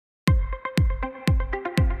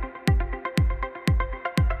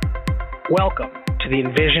Welcome to the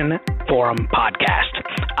Envision Forum podcast.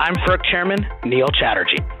 I'm FERC Chairman Neil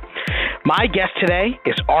Chatterjee. My guest today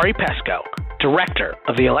is Ari Peskoe, Director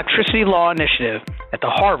of the Electricity Law Initiative at the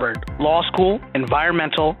Harvard Law School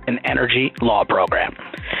Environmental and Energy Law Program.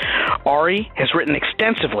 Ari has written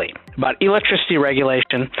extensively about electricity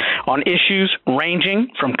regulation on issues ranging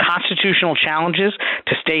from constitutional challenges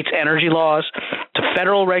to states' energy laws to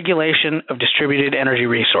federal regulation of distributed energy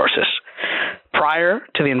resources. Prior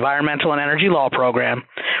to the Environmental and Energy Law Program,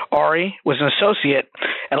 Ari was an associate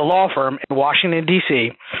at a law firm in Washington,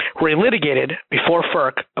 D.C., where he litigated before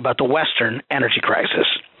FERC about the Western energy crisis.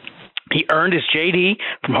 He earned his J.D.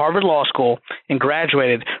 from Harvard Law School and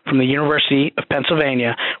graduated from the University of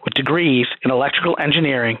Pennsylvania with degrees in electrical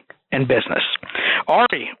engineering and business.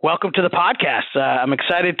 Ari, welcome to the podcast. I'm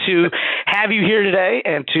excited to have you here today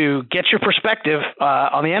and to get your perspective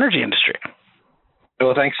on the energy industry.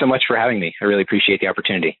 Well, thanks so much for having me. I really appreciate the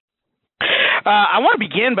opportunity. I want to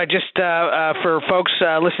begin by just, for folks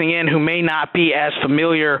listening in who may not be as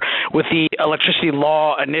familiar with the Electricity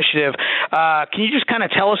Law Initiative, can you just kind of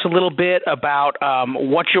tell us a little bit about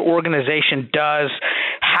what your organization does,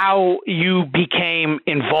 how you became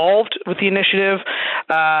involved with the initiative,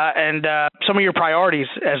 and some of your priorities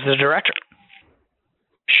as the director?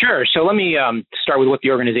 Sure. So let me start with what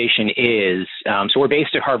the organization is. So we're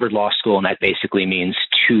based at Harvard Law School, and that basically means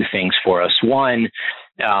two things for us. One,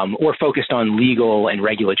 we're focused on legal and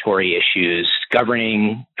regulatory issues.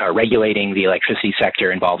 Governing or regulating the electricity sector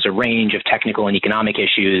involves a range of technical and economic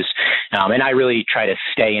issues, and I really try to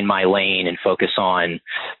stay in my lane and focus on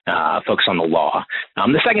the law.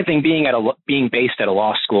 The second thing, being based at a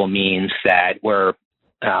law school, means that we're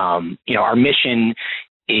our mission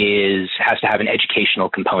has to have an educational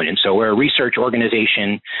component. So we're a research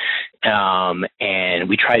organization, and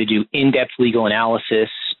we try to do in-depth legal analysis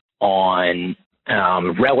on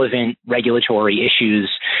relevant regulatory issues.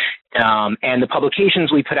 And the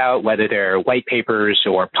publications we put out, whether they're white papers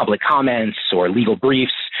or public comments or legal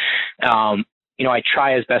briefs, I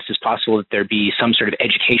try as best as possible that there be some sort of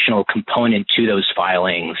educational component to those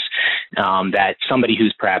filings, that somebody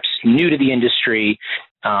who's perhaps new to the industry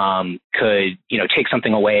could, take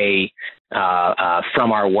something away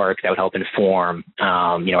from our work that would help inform,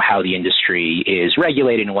 how the industry is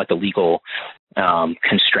regulated and what the legal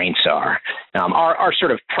constraints are. Our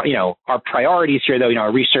sort of, our priorities here, though,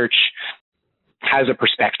 our research has a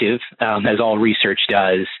perspective, as all research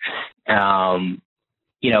does.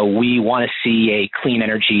 We want to see a clean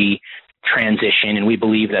energy transition, and we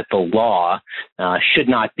believe that the law should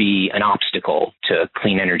not be an obstacle to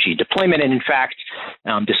clean energy deployment. And in fact,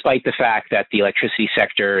 despite the fact that the electricity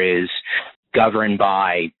sector is governed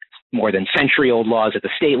by more than century-old laws at the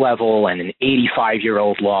state level and an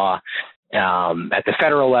 85-year-old law at the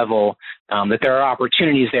federal level, that there are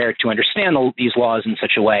opportunities there to understand these laws in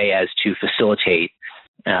such a way as to facilitate,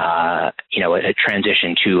 a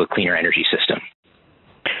transition to a cleaner energy system.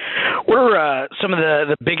 What are some of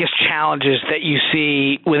the biggest challenges that you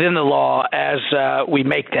see within the law as we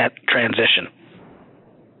make that transition?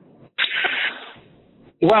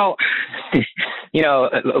 Well,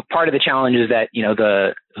 part of the challenge is that,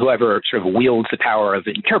 whoever sort of wields the power of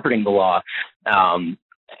interpreting the law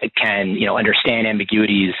can, understand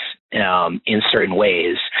ambiguities in certain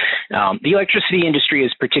ways. The electricity industry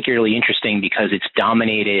is particularly interesting because it's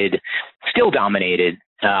still dominated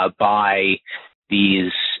by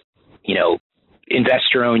these,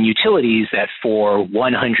 investor-owned utilities that for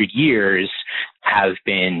 100 years have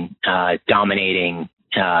been dominating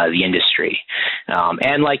the industry.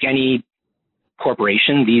 And like any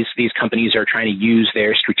corporation, these companies are trying to use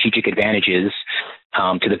their strategic advantages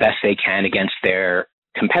to the best they can against their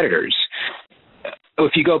competitors.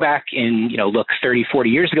 If you go back and, look 30, 40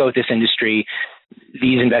 years ago at this industry,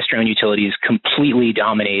 these investor-owned utilities completely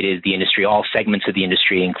dominated the industry, all segments of the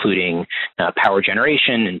industry, including power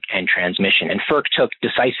generation and transmission. And FERC took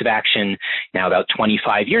decisive action now about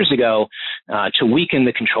 25 years ago to weaken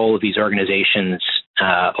the control of these organizations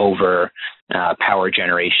over power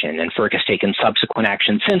generation. And FERC has taken subsequent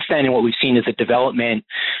action since then. And what we've seen is the development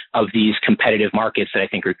of these competitive markets that I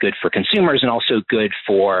think are good for consumers and also good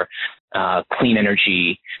for clean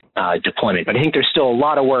energy deployment. But I think there's still a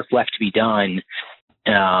lot of work left to be done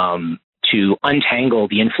to untangle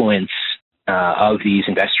the influence of these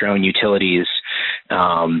investor-owned utilities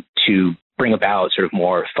to bring about sort of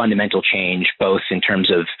more fundamental change, both in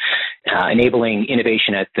terms of enabling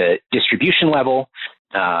innovation at the distribution level,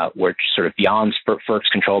 where it's sort of beyond FERC's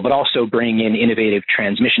control, but also bring in innovative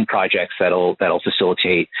transmission projects that'll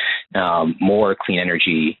facilitate more clean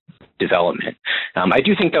energy development. I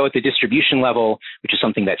do think, though, at the distribution level, which is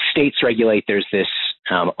something that states regulate, there's this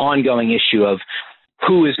ongoing issue of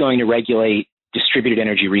who is going to regulate distributed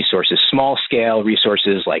energy resources, small scale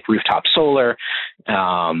resources like rooftop solar,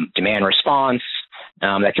 demand response,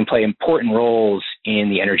 that can play important roles in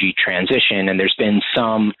the energy transition. And there's been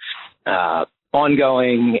some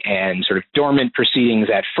ongoing and sort of dormant proceedings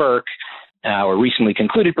at FERC, or recently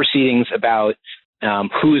concluded proceedings about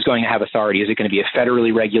who is going to have authority. Is it going to be a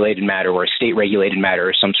federally regulated matter or a state regulated matter,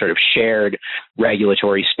 or some sort of shared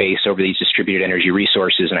regulatory space over these distributed energy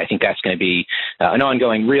resources? And I think that's going to be an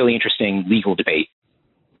ongoing, really interesting legal debate.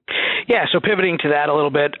 Yeah, so pivoting to that a little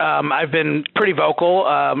bit, I've been pretty vocal,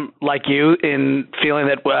 like you, in feeling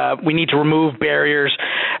that we need to remove barriers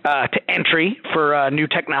to entry for new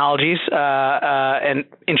technologies and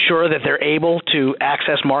ensure that they're able to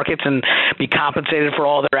access markets and be compensated for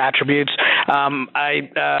all their attributes. I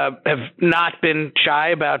have not been shy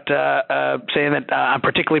about saying that I'm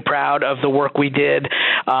particularly proud of the work we did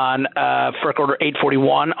on FERC Order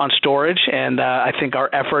 841 on storage, and I think our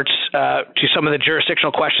efforts to some of the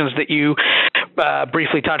jurisdictional questions that you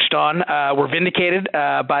briefly touched on were vindicated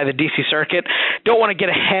by the D.C. Circuit. Don't want to get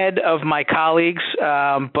ahead of my colleagues,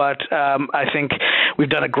 but I think we've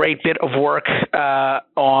done a great bit of work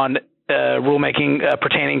on rulemaking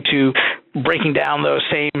pertaining to breaking down those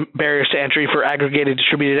same barriers to entry for aggregated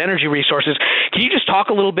distributed energy resources. Can you just talk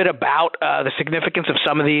a little bit about the significance of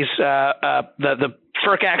some of these, the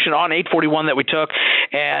FERC action on 841 that we took,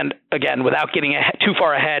 and again, without getting too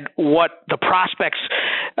far ahead, what the prospects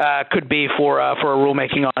could be for a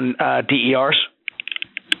rulemaking on DERs?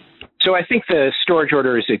 So I think the storage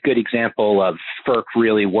order is a good example of FERC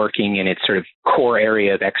really working in its sort of core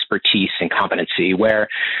area of expertise and competency, where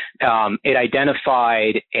it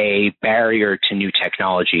identified a barrier to new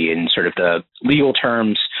technology. In sort of the legal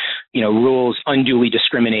terms, rules unduly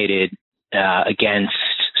discriminated against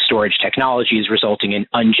storage technologies, resulting in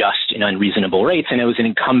unjust and unreasonable rates. And it was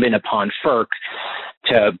incumbent upon FERC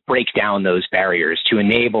to break down those barriers, to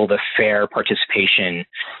enable the fair participation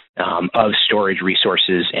of storage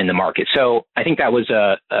resources in the market. So I think that was,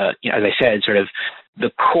 as I said, sort of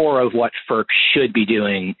the core of what FERC should be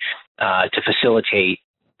doing to facilitate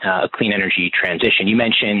a clean energy transition. You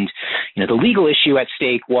mentioned, the legal issue at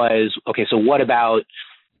stake was, okay, so what about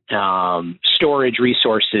storage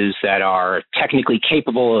resources that are technically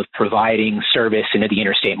capable of providing service into the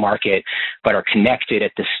interstate market, but are connected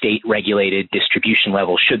at the state-regulated distribution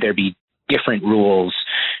level? Should there be different rules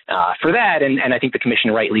for that? And I think the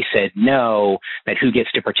commission rightly said no, that who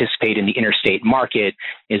gets to participate in the interstate market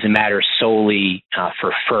is a matter solely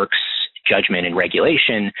for FERC's judgment and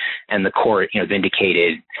regulation, and the court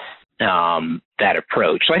vindicated that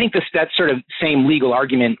approach. So I think that sort of same legal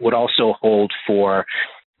argument would also hold for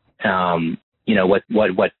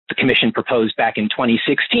what the commission proposed back in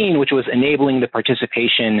 2016, which was enabling the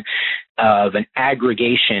participation of an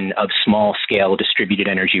aggregation of small-scale distributed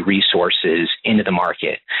energy resources into the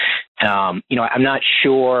market. I'm not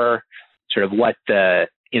sure sort of what there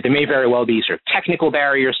may very well be sort of technical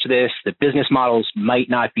barriers to this. The business models might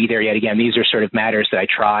not be there yet. Again, these are sort of matters that I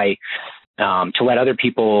try to let other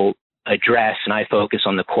people address, and I focus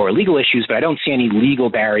on the core legal issues, but I don't see any legal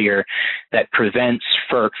barrier that prevents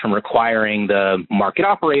FERC from requiring the market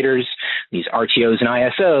operators, these RTOs and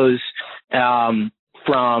ISOs,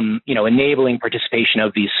 from enabling participation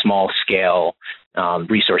of these small scale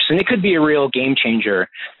resources. And it could be a real game changer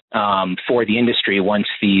for the industry once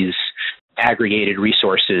these aggregated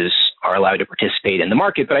resources are allowed to participate in the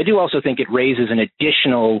market. But I do also think it raises an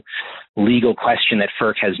additional legal question that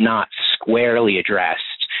FERC has not squarely addressed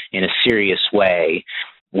in a serious way,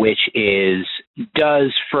 which is,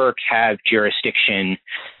 does FERC have jurisdiction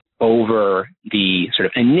over the sort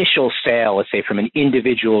of initial sale, let's say, from an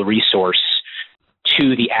individual resource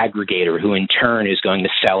to the aggregator, who in turn is going to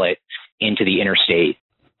sell it into the interstate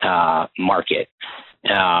market?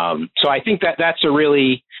 So I think that's a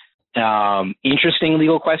really interesting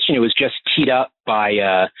legal question. It was just teed up by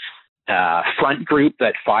a front group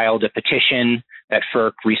that filed a petition that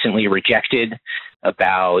FERC recently rejected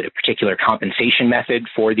about a particular compensation method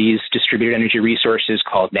for these distributed energy resources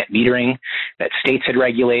called net metering that states had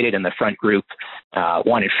regulated, and the front group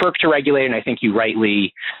wanted FERC to regulate. And I think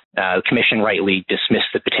the commission rightly dismissed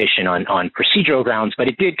the petition on procedural grounds, but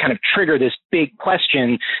it did kind of trigger this big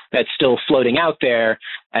question that's still floating out there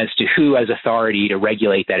as to who has authority to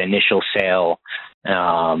regulate that initial sale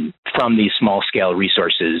from these small scale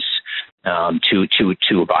resources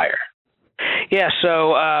to a buyer. Yeah,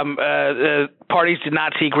 so the parties did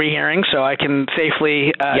not seek rehearing, so I can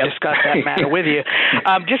safely discuss that matter with you.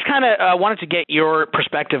 Just kind of wanted to get your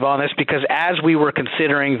perspective on this, because as we were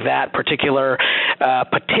considering that particular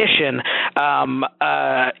petition,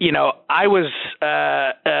 I was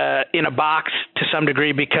in a box to some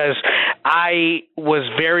degree because I was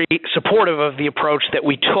very supportive of the approach that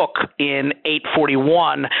we took in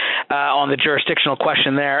 841 on the jurisdictional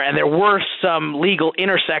question there, and there were some legal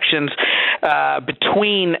intersections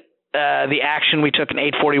between the action we took in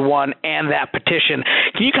 841 and that petition.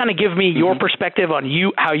 Can you kind of give me your perspective on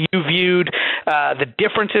how you viewed the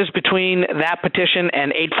differences between that petition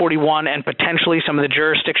and 841 and potentially some of the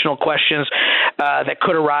jurisdictional questions that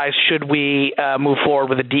could arise should we move forward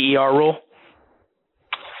with a DER rule?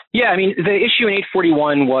 Yeah, I mean, the issue in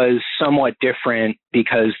 841 was somewhat different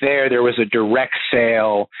because there was a direct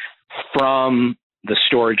sale from the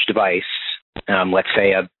storage device, let's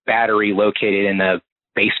say a battery located in the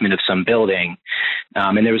basement of some building,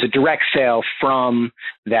 and there was a direct sale from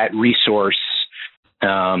that resource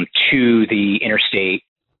to the interstate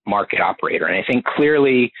market operator. And I think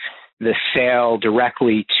clearly the sale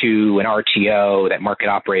directly to an RTO, that market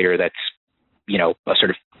operator that's, a sort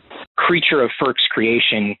of creature of FERC's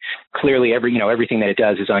creation, clearly everything that it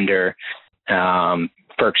does is under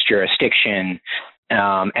FERC's jurisdiction.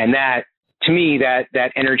 And that, to me,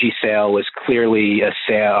 that energy sale was clearly a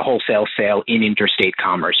wholesale sale in interstate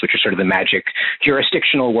commerce, which are sort of the magic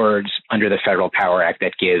jurisdictional words under the Federal Power Act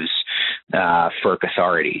that gives FERC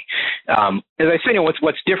authority. As I said,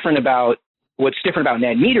 what's different about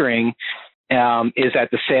net metering is that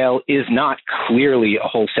the sale is not clearly a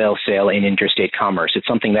wholesale sale in interstate commerce. It's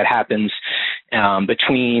something that happens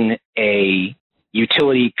between a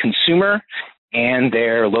utility consumer and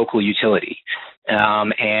their local utility.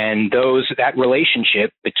 And that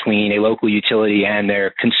relationship between a local utility and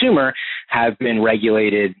their consumer have been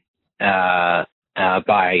regulated by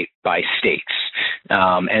states.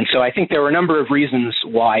 And so I think there were a number of reasons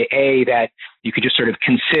why, that you could just sort of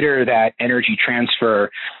consider that energy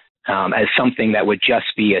transfer as something that would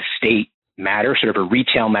just be a state matter, sort of a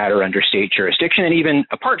retail matter under state jurisdiction. And even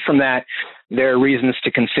apart from that, there are reasons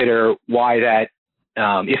to consider why that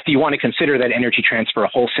if you want to consider that energy transfer a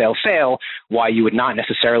wholesale sale, why you would not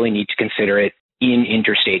necessarily need to consider it in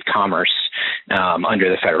interstate commerce under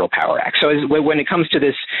the Federal Power Act. So when it comes to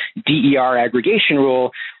this DER aggregation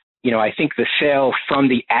rule, I think the sale from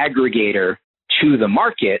the aggregator to the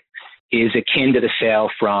market is akin to the sale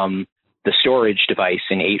from the storage device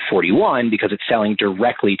in 841 because it's selling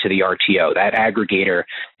directly to the RTO. That aggregator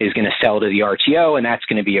is going to sell to the RTO, and that's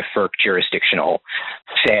going to be a FERC jurisdictional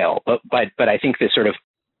sale. But I think this sort of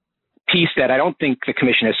piece that I don't think the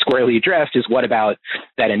Commission has squarely addressed is what about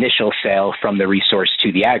that initial sale from the resource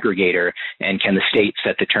to the aggregator, and can the state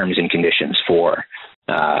set the terms and conditions for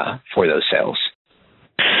those sales?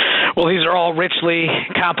 Well, these are all richly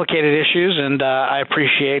complicated issues, and I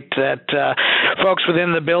appreciate that folks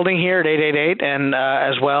within the building here at 888 and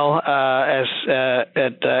as well as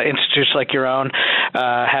at institutes like your own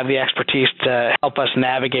have the expertise to help us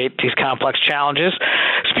navigate these complex challenges.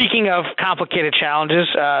 Speaking of complicated challenges,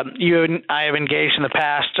 you and I have engaged in the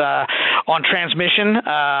past on transmission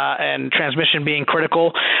and transmission being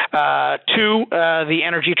critical to the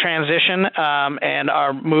energy transition and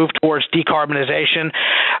our move towards decarbonization.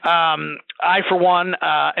 I, for one,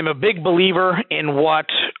 am a big believer in what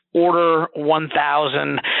Order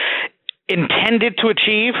 1000 intended to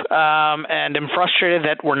achieve, and am frustrated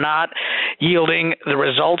that we're not yielding the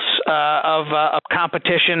results of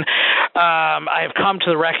competition. I have come to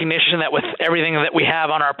the recognition that with everything that we have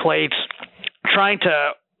on our plates, trying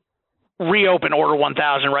to reopen Order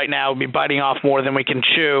 1000 right now would be biting off more than we can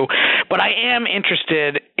chew. But I am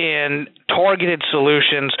interested in targeted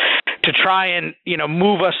solutions to try and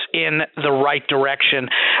move us in the right direction.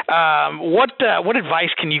 What advice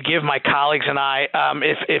can you give my colleagues and I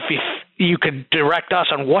if you could direct us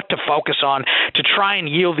on what to focus on to try and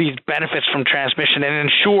yield these benefits from transmission and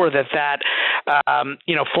ensure that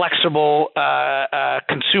flexible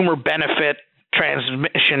consumer benefit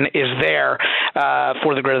transmission is there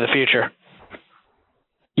for the grid of the future?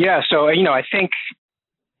 Yeah, so I think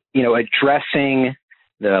addressing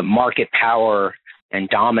the market power and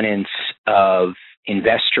dominance of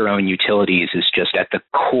investor-owned utilities is just at the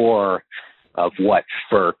core of what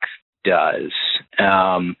FERC does.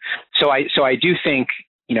 So I do think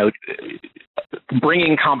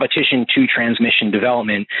bringing competition to transmission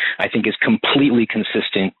development, I think, is completely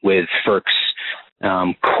consistent with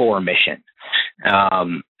FERC's core mission.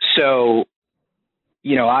 I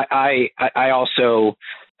also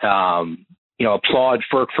applaud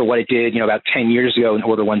FERC for what it did, about 10 years ago in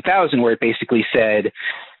Order 1000, where it basically said,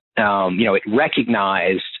 it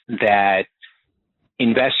recognized that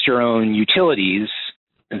investor-owned utilities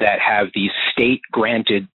that have these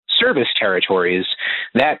state-granted service territories,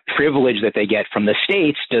 that privilege that they get from the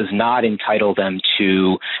states does not entitle them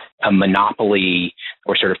to a monopoly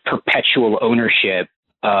or sort of perpetual ownership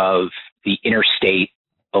of the interstate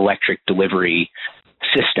electric delivery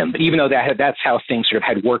system. But even though that's how things sort of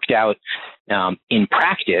had worked out in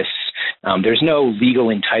practice, there's no legal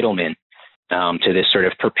entitlement to this sort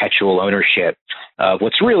of perpetual ownership of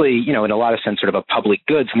what's really, in a lot of sense, sort of a public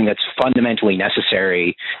good, something that's fundamentally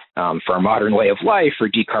necessary for a modern way of life, for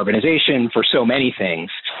decarbonization, for so many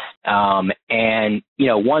things. And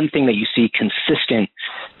one thing that you see consistent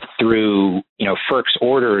through, FERC's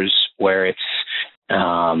orders, where it's,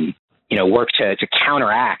 work to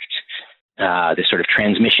counteract this sort of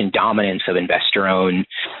transmission dominance of investor-owned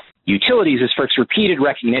utilities, is FERC's repeated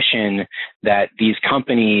recognition that these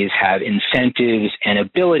companies have incentives and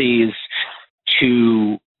abilities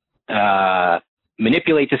to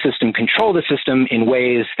manipulate the system, control the system in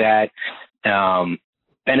ways that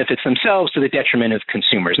benefits themselves to the detriment of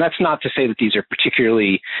consumers. And that's not to say that these are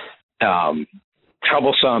particularly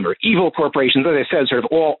troublesome or evil corporations. As I said, sort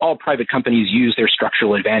of all private companies use their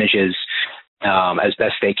structural advantages as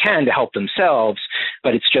best they can to help themselves.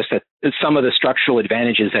 But it's just that some of the structural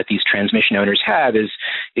advantages that these transmission owners have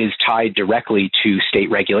is tied directly to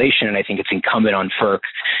state regulation. And I think it's incumbent on FERC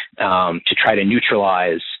to try to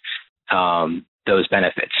neutralize those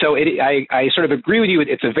benefits. So I sort of agree with you.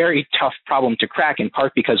 It's a very tough problem to crack, in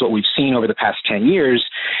part because what we've seen over the past 10 years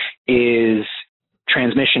is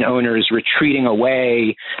transmission owners retreating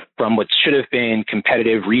away from what should have been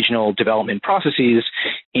competitive regional development processes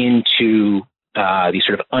into the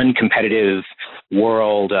sort of uncompetitive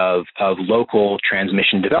world of local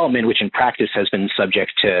transmission development, which in practice has been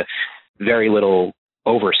subject to very little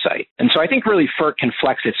oversight. And so I think really FERC can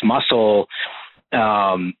flex its muscle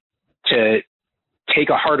to take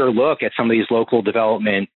a harder look at some of these local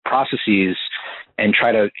development processes and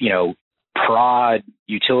try to, prod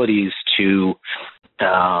utilities to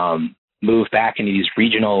move back into these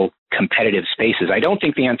regional competitive spaces. I don't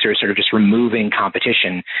think the answer is sort of just removing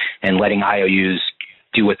competition and letting IOUs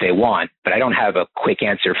do what they want, but I don't have a quick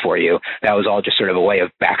answer for you. That was all just sort of a way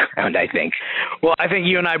of background, I think. Well, I think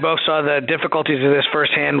you and I both saw the difficulties of this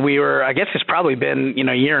firsthand. We were, I guess it's probably been,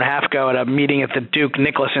 a year and a half ago at a meeting at the Duke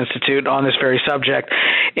Nicholas Institute on this very subject.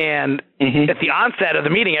 And at the onset of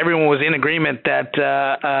the meeting, everyone was in agreement that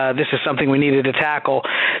this is something we needed to tackle.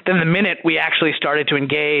 Then the minute we actually started to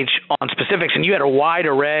engage on specifics, and you had a wide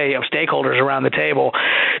array of stakeholders around the table,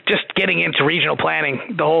 just getting into regional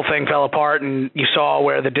planning, the whole thing fell apart, and you saw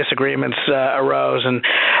where the disagreements arose, and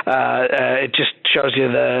it just shows you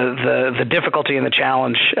the difficulty and the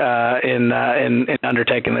challenge in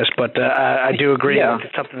undertaking this. But I do agree that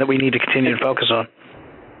it's something that we need to continue to focus on.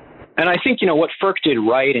 And I think, what FERC did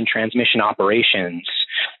right in transmission operations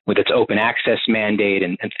with its open access mandate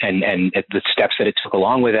and the steps that it took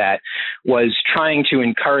along with that was trying to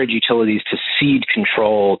encourage utilities to cede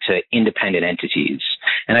control to independent entities.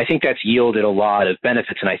 And I think that's yielded a lot of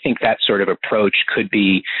benefits. And I think that sort of approach could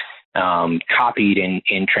be copied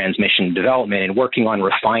in transmission development, and working on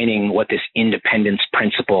refining what this independence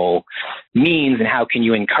principle means and how can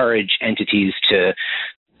you encourage entities to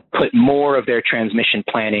put more of their transmission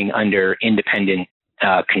planning under independent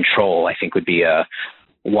control, I think would be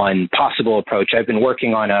one possible approach. I've been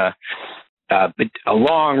working on a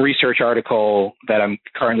long research article that I'm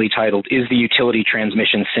currently titled, "Is the Utility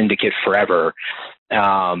Transmission Syndicate Forever?"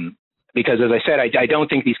 Because as I said, I don't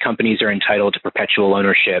think these companies are entitled to perpetual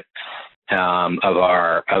ownership of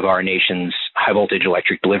our nation's high voltage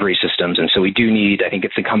electric delivery systems. And so we do need, I think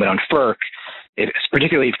it's incumbent on FERC,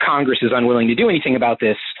 particularly if Congress is unwilling to do anything about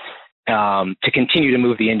this, to continue to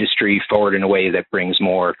move the industry forward in a way that brings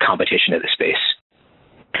more competition to the space.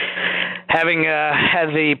 Having had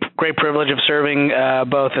the great privilege of serving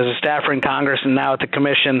both as a staffer in Congress and now at the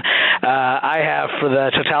Commission, I have, for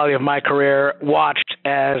the totality of my career, watched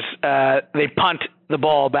as they punt the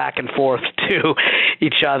ball back and forth to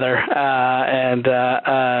each other, and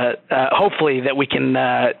hopefully that we can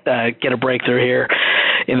get a breakthrough here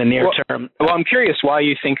in the near term. Well, I'm curious why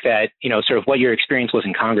you think that, sort of what your experience was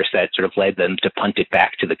in Congress that sort of led them to punt it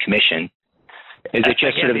back to the Commission. Is it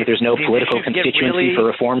just sort of that there's no political constituency for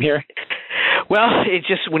reform here? Well, it's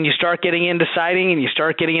just when you start getting into siting and you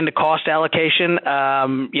start getting into cost allocation,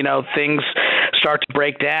 things start to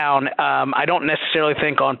break down. I don't necessarily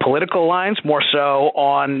think on political lines, more so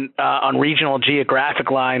on regional geographic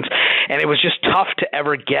lines. And it was just tough to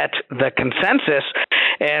ever get the consensus.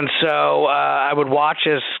 And so I would watch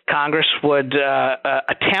as Congress would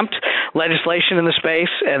attempt legislation in the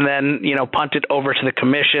space and then, punt it over to the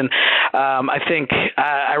commission. I think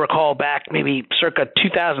I recall back maybe circa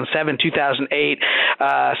 2007, 2008,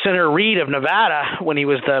 Senator Reid of Nevada, when he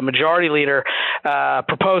was the majority leader,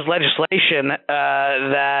 proposed legislation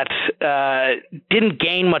that didn't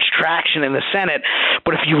gain much traction in the Senate.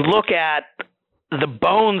 But if you look at the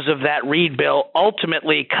bones of that Reid bill,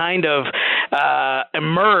 ultimately kind of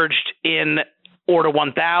emerged in Order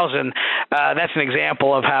 1000. That's an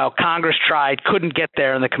example of how Congress tried, couldn't get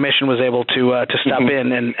there, and the commission was able to step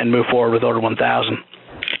in and move forward with Order 1000.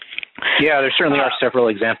 Yeah, there certainly are several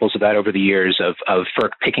examples of that over the years of FERC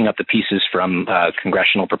picking up the pieces from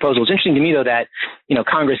congressional proposals. It's interesting to me, though, that,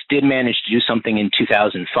 Congress did manage to do something in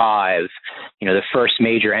 2005, the first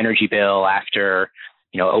major energy bill after,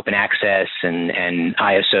 open access and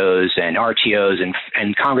ISOs and RTOs,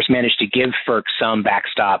 and Congress managed to give FERC some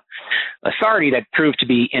backstop authority that proved to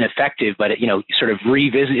be ineffective, but, sort of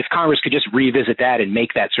revisit, if Congress could just revisit that and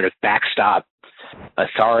make that sort of backstop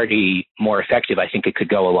authority more effective, I think it could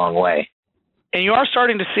go a long way. And you are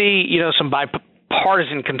starting to see, some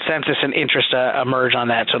bipartisan consensus and interest emerge on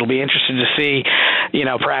that. So it'll be interesting to see,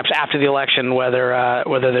 perhaps after the election, whether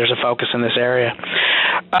there's a focus in this area.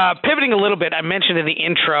 Pivoting a little bit, I mentioned in the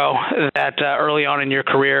intro that early on in your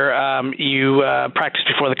career, you practiced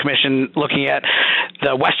before the commission looking at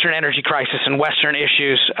the Western energy crisis and Western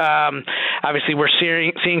issues. Obviously, we're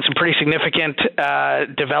seeing some pretty significant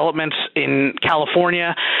developments in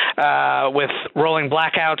California with rolling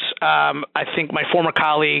blackouts. I think my former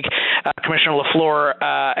colleague, Commissioner LaFleur,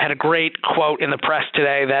 had a great quote in the press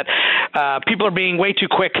today that people are being way too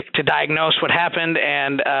quick to diagnose what happened,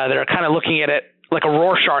 and they're kind of looking at it like a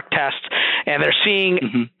Rorschach test, and they're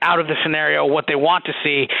seeing out of the scenario what they want to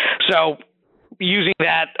see. So using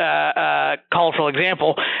that colorful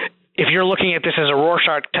example, if you're looking at this as a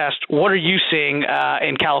Rorschach test, what are you seeing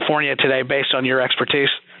in California today based on your expertise?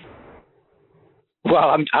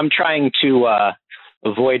 Well, I'm trying to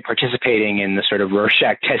avoid participating in the sort of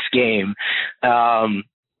Rorschach test game.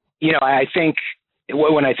 I think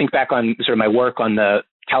when I think back on sort of my work on the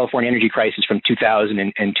California energy crisis from 2000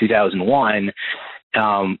 and 2001,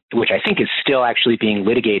 which I think is still actually being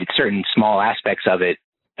litigated, certain small aspects of it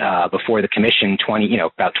before the commission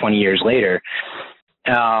about 20 years later.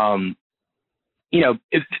 There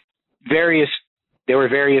were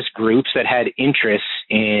various groups that had interests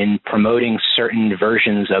in promoting certain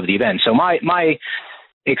versions of the event. So my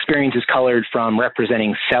experience is colored from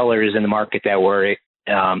representing sellers in the market that were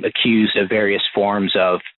accused of various forms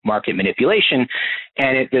of market manipulation,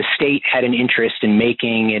 and the state had an interest in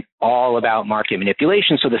making it all about market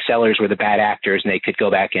manipulation, so the sellers were the bad actors and they could go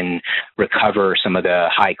back and recover some of the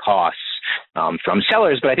high costs from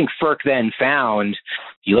sellers. But I think FERC then found,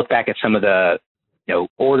 you look back at some of the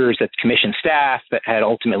orders that the commission staff that had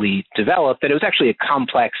ultimately developed, that it was actually a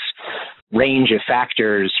complex range of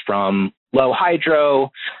factors from low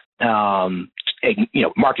hydro,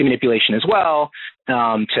 market manipulation as well,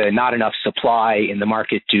 to not enough supply in the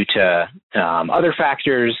market due to other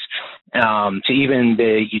factors, to even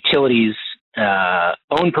the utilities'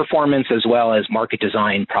 own performance, as well as market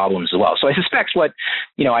design problems as well. So I suspect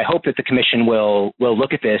I hope that the commission will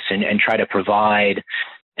look at this and try to provide,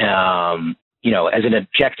 as an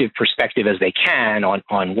objective perspective as they can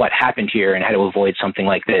on what happened here and how to avoid something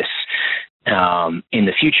like this in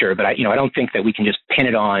the future. But I don't think that we can just pin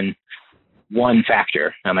it on one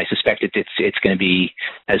factor. I suspect it's going to be,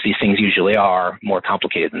 as these things usually are, more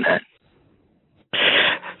complicated than that.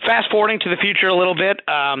 Fast forwarding to the future a little bit,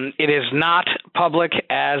 it is not public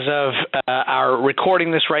as of our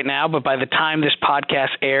recording this right now, but by the time this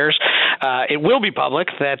podcast airs, it will be public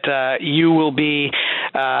that you will be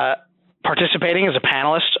participating as a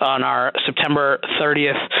panelist on our September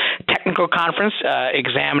 30th technical conference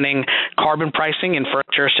examining carbon pricing in FERC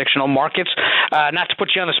jurisdictional markets. Not to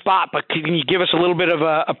put you on the spot, but can you give us a little bit of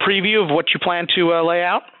a preview of what you plan to lay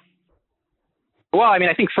out? Well, I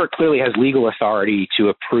think FERC clearly has legal authority to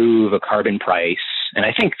approve a carbon price. And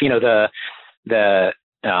I think, the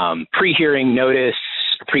pre-hearing notice,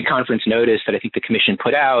 pre-conference notice that I think the commission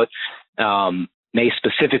put out may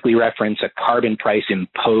specifically reference a carbon price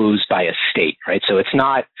imposed by a state, right? So it's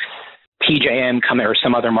not PJM coming or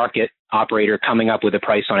some other market operator coming up with a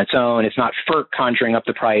price on its own. It's not FERC conjuring up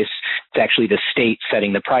the price. It's actually the state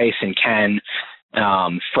setting the price, and can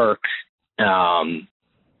FERC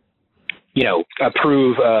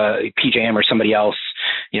approve PJM or somebody else,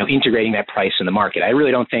 integrating that price in the market. I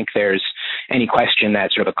really don't think there's any question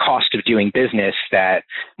that sort of a cost of doing business that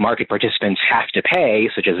market participants have to pay,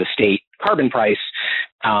 such as a state carbon price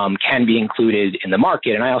can be included in the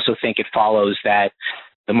market. And I also think it follows that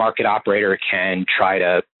the market operator can try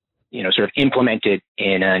to, sort of implement it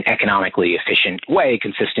in an economically efficient way,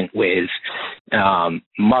 consistent with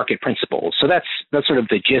market principles. So that's sort of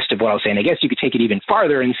the gist of what I was saying. I guess you could take it even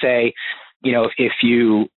farther and say, if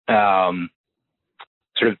you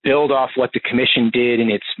sort of build off what the commission did in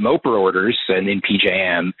its MOPR orders and in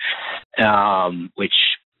PJM, which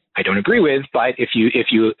I don't agree with, but if you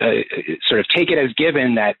sort of take it as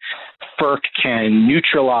given that FERC can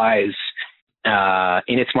neutralize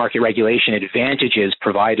in its market regulation advantages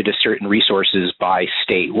provided to certain resources by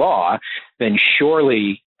state law, then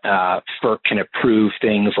surely FERC can approve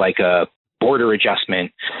things like a border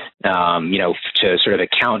adjustment, to sort of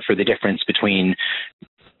account for the difference between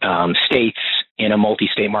states in a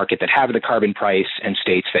multi-state market that have the carbon price and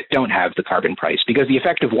states that don't have the carbon price. Because the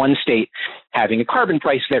effect of one state having a carbon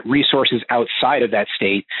price, that resources outside of that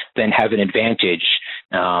state then have an advantage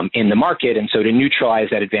in the market. And so to neutralize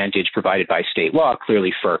that advantage provided by state law,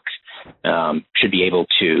 clearly FERC should be able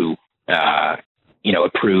to,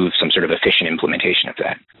 approve some sort of efficient implementation of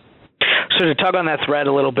that. So to tug on that thread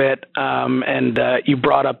a little bit, and you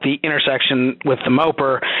brought up the intersection with the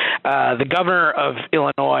MOPR, the governor of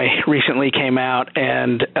Illinois recently came out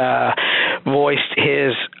and voiced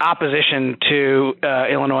his opposition to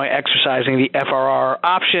Illinois exercising the FRR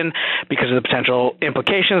option because of the potential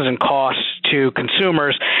implications and costs to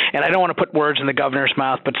consumers. And I don't want to put words in the governor's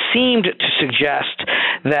mouth, but seemed to suggest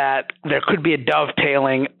that there could be a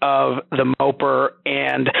dovetailing of the MOPR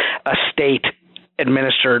and a state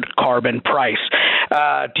administered carbon price.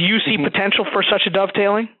 Do you see potential for such a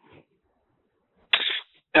dovetailing?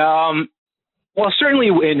 Well, certainly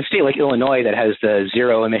in a state like Illinois that has the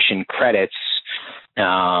zero emission credits,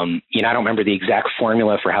 I don't remember the exact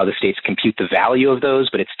formula for how the states compute the value of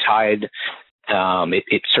those, but it's tied.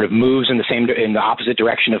 It sort of moves in the opposite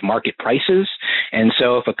direction of market prices. And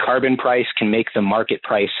so if a carbon price can make the market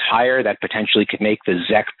price higher, that potentially could make the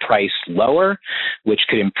ZEC price lower, which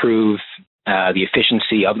could improve the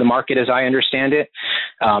efficiency of the market, as I understand it.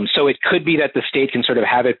 So it could be that the state can sort of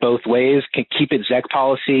have it both ways, can keep its ZEC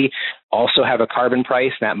policy, also have a carbon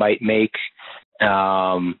price that might make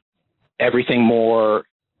everything more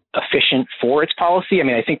efficient for its policy. I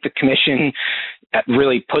mean, I think the commission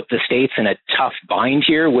really put the states in a tough bind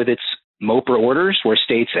here with its MOPR orders, where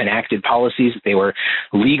states enacted policies that they were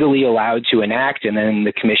legally allowed to enact, and then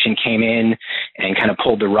the commission came in and kind of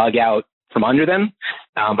pulled the rug out from under them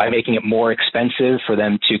by making it more expensive for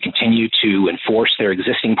them to continue to enforce their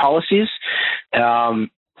existing policies.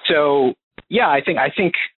 So yeah, I think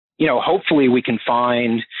hopefully we can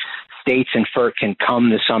find states and FERC can come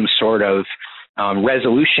to some sort of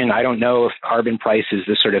resolution. I don't know if carbon price is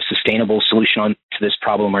the sort of sustainable solution to this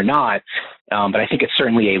problem or not, but I think it's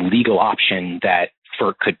certainly a legal option that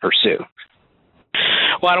FERC could pursue.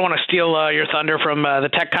 Well, I don't want to steal your thunder from the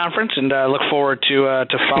tech conference, and look forward to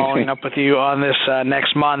following up with you on this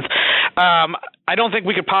next month. I don't think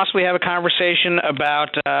we could possibly have a conversation about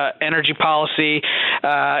energy policy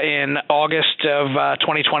in August of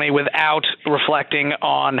 2020 without reflecting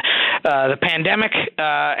on the pandemic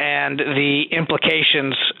and the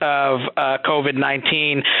implications of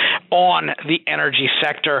COVID-19 on the energy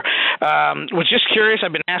sector. Was just curious.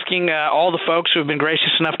 I've been asking all the folks who have been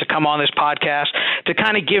gracious enough to come on this podcast to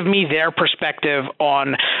kind of give me their perspective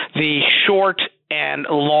on the short and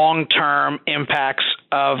long-term impacts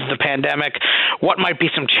of the pandemic. What might be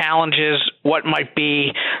some challenges? What might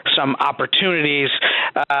be some opportunities?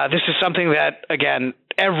 This is something that, again,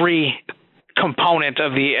 every component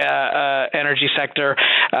of the energy sector,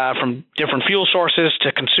 from different fuel sources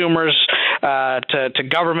to consumers to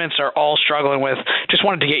governments, are all struggling with. Just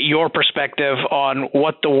wanted to get your perspective on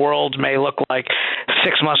what the world may look like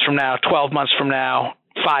 6 months from now, 12 months from now,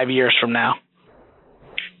 5 years from now.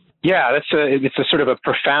 Yeah, it's a sort of a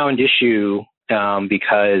profound issue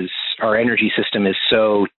because our energy system is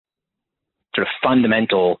so sort of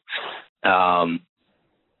fundamental,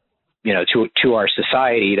 to our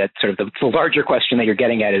society. That sort of the larger question that you're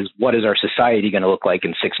getting at is, what is our society going to look like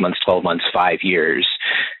in 6 months, 12 months, 5 years?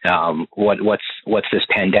 What's this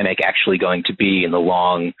pandemic actually going to be in the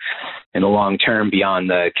long term,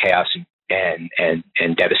 beyond the chaos and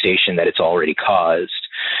devastation that it's already caused?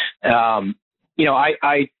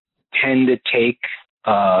 I tend to take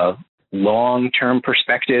a long-term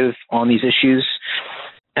perspective on these issues.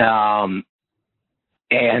 And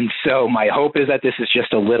so my hope is that this is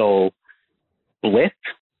just a little blip.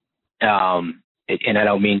 And I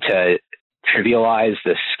don't mean to trivialize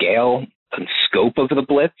the scale and scope of the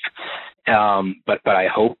blip, but I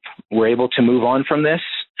hope we're able to move on from this.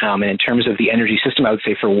 And in terms of the energy system, I would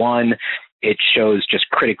say, for one, it shows just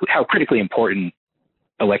how critically important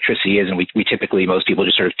electricity is. And we typically, most people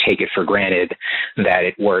just sort of take it for granted that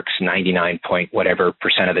it works 99 point whatever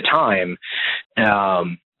 % of the time.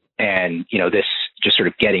 And, this just sort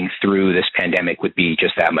of getting through this pandemic would be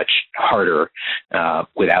just that much harder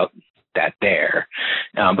without that there.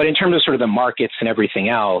 But in terms of sort of the markets and everything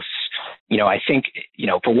else, I think,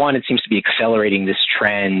 for one, it seems to be accelerating this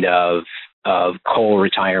trend of coal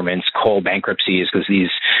retirements, coal bankruptcies, because these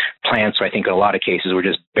plants, I think in a lot of cases, were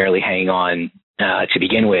just barely hanging on to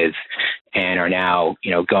begin with, and are now,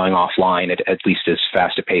 going offline at least as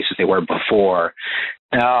fast a pace as they were before.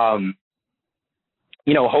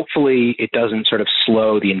 Hopefully it doesn't sort of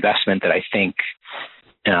slow the investment that I think,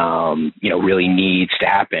 really needs to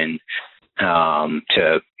happen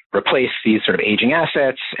to replace these sort of aging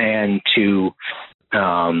assets and to,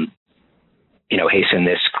 hasten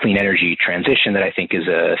this clean energy transition that I think is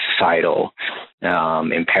a societal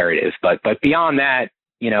imperative. But beyond that,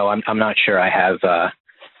 I'm not sure I have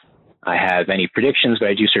any predictions, but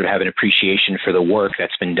I do sort of have an appreciation for the work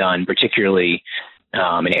that's been done, particularly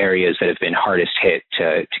in areas that have been hardest hit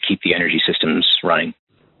to keep the energy systems running.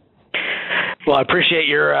 Well, I appreciate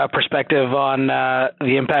your perspective on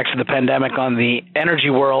the impacts of the pandemic on the energy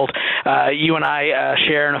world. You and I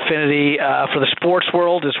share an affinity for the sports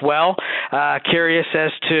world as well. Curious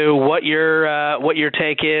as to what your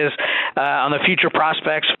take is on the future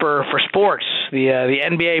prospects for sports. The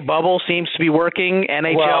NBA bubble seems to be working.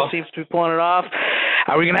 NHL seems to be pulling it off.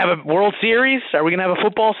 Are we going to have a World Series? Are we going to have a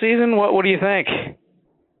football season? What do you think?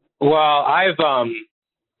 Well, I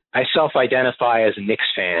self-identify as a Knicks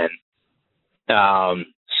fan.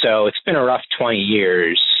 So it's been a rough 20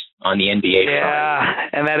 years on the NBA front. Yeah,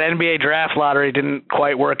 and that NBA draft lottery didn't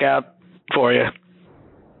quite work out for you.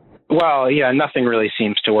 Well, yeah, nothing really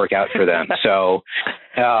seems to work out for them. So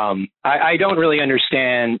I don't really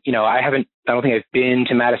understand. I don't think I've been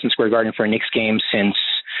to Madison Square Garden for a Knicks game since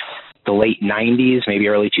the late 90s, maybe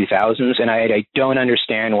early 2000s. And I don't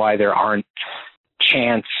understand why there aren't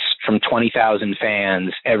chants from 20,000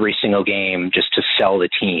 fans every single game just to sell the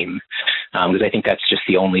team, because I think that's just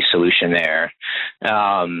the only solution there.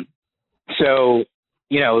 My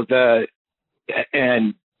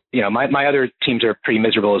other teams are pretty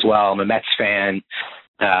miserable as well. I'm a Mets fan,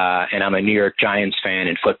 and I'm a New York Giants fan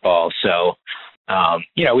in football. So,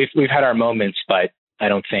 we've had our moments, but I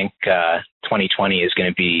don't think 2020 is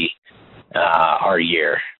going to be our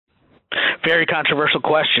year. Very controversial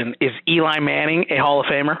question. Is Eli Manning a Hall of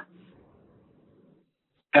Famer?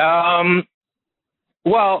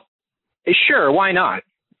 Well, sure. Why not?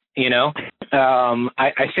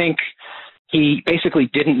 I think he basically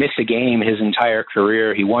didn't miss a game his entire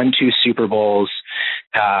career. He won 2 Super Bowls.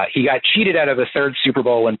 He got cheated out of a 3rd Super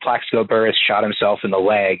Bowl when Plaxico Burress shot himself in the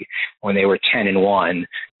leg when they were 10-1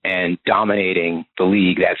 and dominating the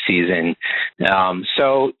league that season.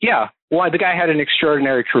 The guy had an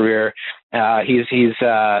extraordinary career. He's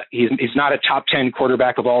not a top 10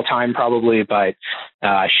 quarterback of all time, probably, but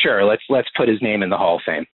sure, let's put his name in the Hall of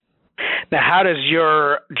Fame. Now, how does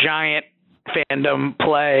your Giant fandom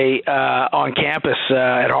play on campus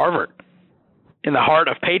at Harvard, in the heart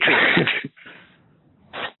of Patriots?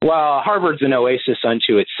 Well, Harvard's an oasis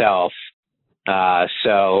unto itself,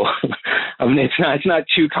 so I mean it's not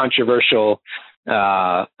too controversial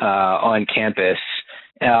on campus.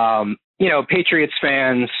 Patriots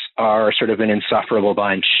fans are sort of an insufferable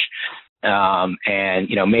bunch. And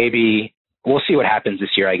maybe we'll see what happens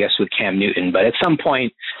this year, I guess, with Cam Newton. But at some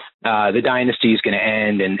point, the dynasty is going to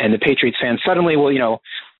end, and the Patriots fans suddenly will,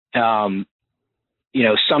 some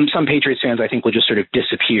Patriots fans, I think, will just sort of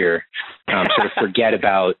disappear, sort of forget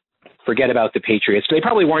about the Patriots. But they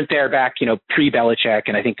probably weren't there back, pre-Belichick,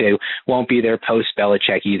 and I think they won't be there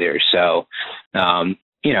post-Belichick either. So,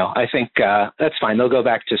 I think that's fine. They'll go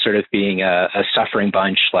back to sort of being a suffering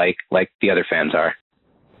bunch like the other fans are.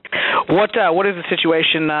 What is the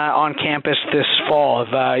situation on campus this fall?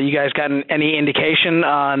 Have you guys gotten any indication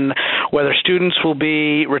on whether students will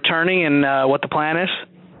be returning and what the plan is?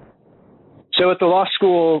 So at the law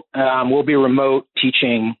school, we'll be remote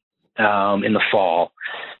teaching in the fall.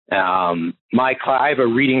 I have a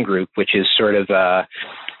reading group, which is sort of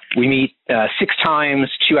we meet 6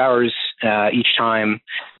 times, 2 hours each time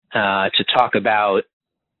to talk about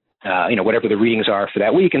whatever the readings are for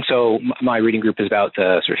that week. And so my reading group is about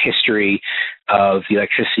the sort of history of the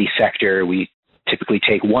electricity sector. We typically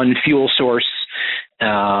take one fuel source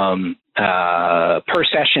Per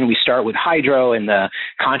session, we start with hydro and the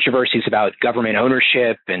controversies about government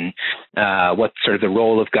ownership and what sort of the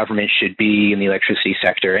role of government should be in the electricity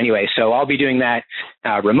sector. Anyway, so I'll be doing that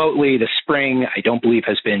remotely this spring. I don't believe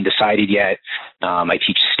has been decided yet. I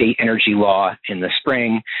teach state energy law in the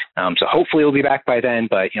spring, so hopefully we'll be back by then.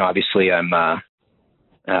 But obviously, I'm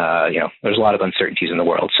there's a lot of uncertainties in the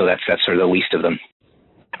world, so that's sort of the least of them.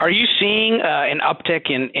 Are you seeing an uptick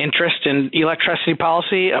in interest in electricity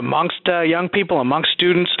policy amongst young people, amongst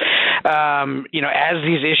students, as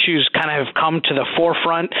these issues kind of come to the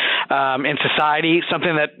forefront in society,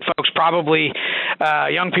 something that folks probably,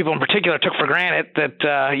 young people in particular, took for granted,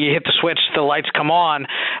 that you hit the switch, the lights come on,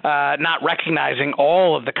 not recognizing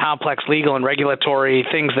all of the complex legal and regulatory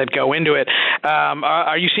things that go into it.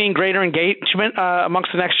 Are you seeing greater engagement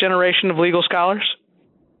amongst the next generation of legal scholars?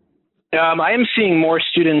 I am seeing more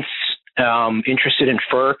students interested in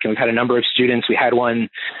FERC, and we've had a number of students. We had one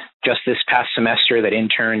just this past semester that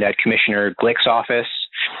interned at Commissioner Glick's office.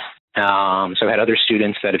 So I've had other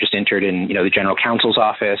students that have just entered in, the general counsel's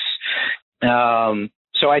office.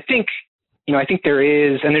 So I think there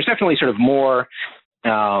is, and there's definitely sort of more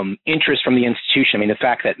interest from the institution. I mean, the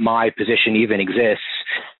fact that my position even exists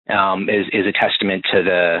is a testament to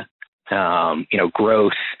the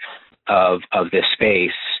growth of this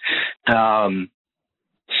space.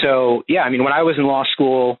 So yeah, I mean, when I was in law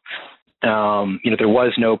school, there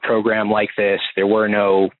was no program like this. There were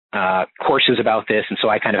no courses about this, and so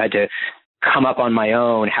I kind of had to come up on my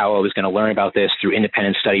own how I was going to learn about this through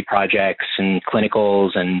independent study projects and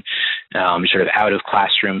clinicals and sort of out of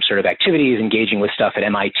classroom sort of activities, engaging with stuff at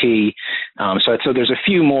MIT. So there's a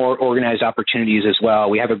few more organized opportunities as well.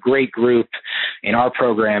 We have a great group in our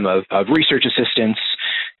program of research assistants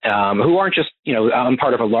who aren't just, I'm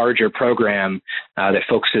part of a larger program that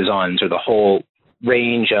focuses on sort of the whole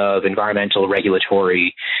range of environmental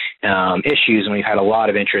regulatory issues, and we've had a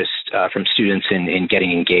lot of interest from students in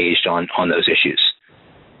getting engaged on those issues.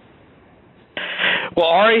 Well,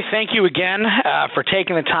 Ari, thank you again for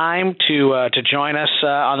taking the time to join us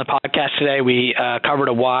on the podcast today. We covered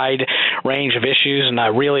a wide range of issues, and I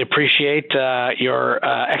really appreciate your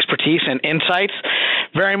expertise and insights.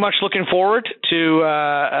 Very much looking forward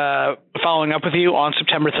to following up with you on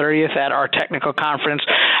September 30th at our technical conference.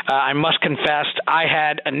 I must confess, I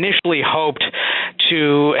had initially hoped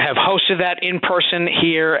to have hosted that in person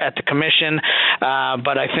here at the Commission,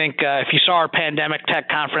 but I think if you saw our pandemic tech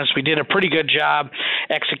conference, we did a pretty good job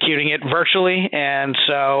executing it virtually, and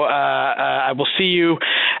so I will see you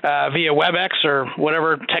via WebEx or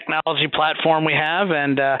whatever technology platform we have,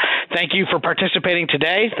 and thank you for participating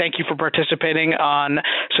today. Thank you for participating on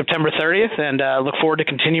September 30th, and look forward to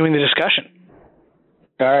continuing the discussion.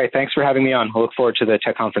 All right, thanks for having me on. I look forward to the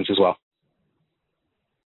tech conference as well.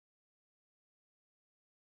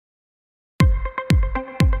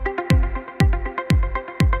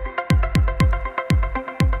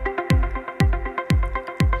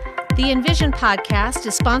 The Envision podcast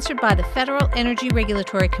is sponsored by the Federal Energy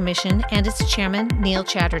Regulatory Commission and its chairman, Neil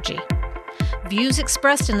Chatterjee. Views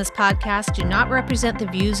expressed in this podcast do not represent the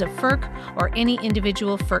views of FERC or any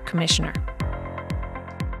individual FERC commissioner.